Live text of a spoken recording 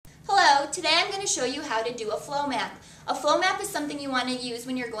today I'm going to show you how to do a flow map. A flow map is something you want to use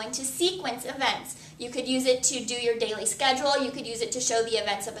when you're going to sequence events. You could use it to do your daily schedule. You could use it to show the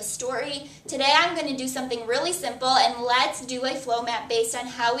events of a story. Today I'm going to do something really simple, and let's do a flow map based on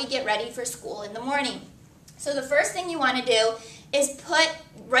how we get ready for school in the morning. So the first thing you want to do is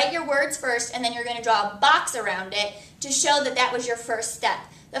write your words first, and then you're going to draw a box around it to show that that was your first step.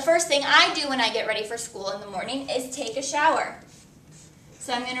 The first thing I do when I get ready for school in the morning is take a shower.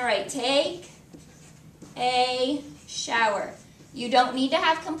 So I'm going to write take a shower. You don't need to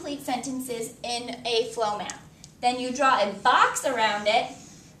have complete sentences in a flow map. Then you draw a box around it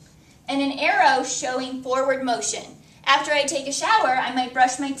and an arrow showing forward motion. After I take a shower, I might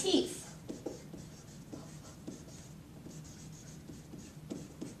brush my teeth.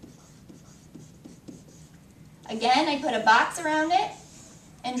 Again, I put a box around it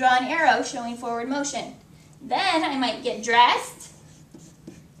and draw an arrow showing forward motion. Then I might get dressed.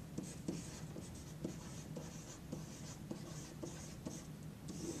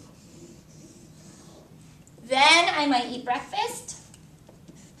 Then I might eat breakfast.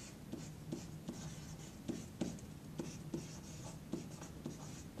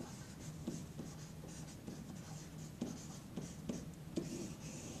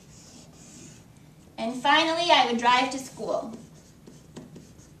 And finally, I would drive to school.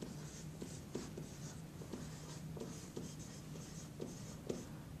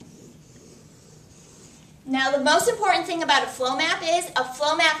 Now, the most important thing about a flow map is a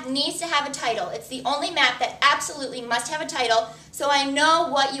flow map needs to have a title. It's the only map that absolutely must have a title, so I know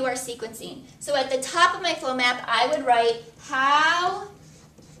what you are sequencing. So at the top of my flow map, I would write how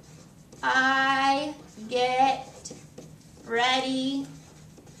I get ready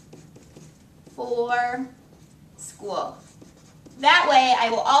for school. That way, I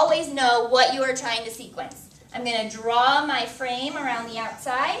will always know what you are trying to sequence. I'm going to draw my frame around the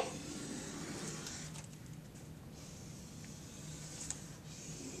outside.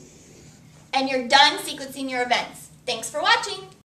 And you're done sequencing your events. Thanks for watching.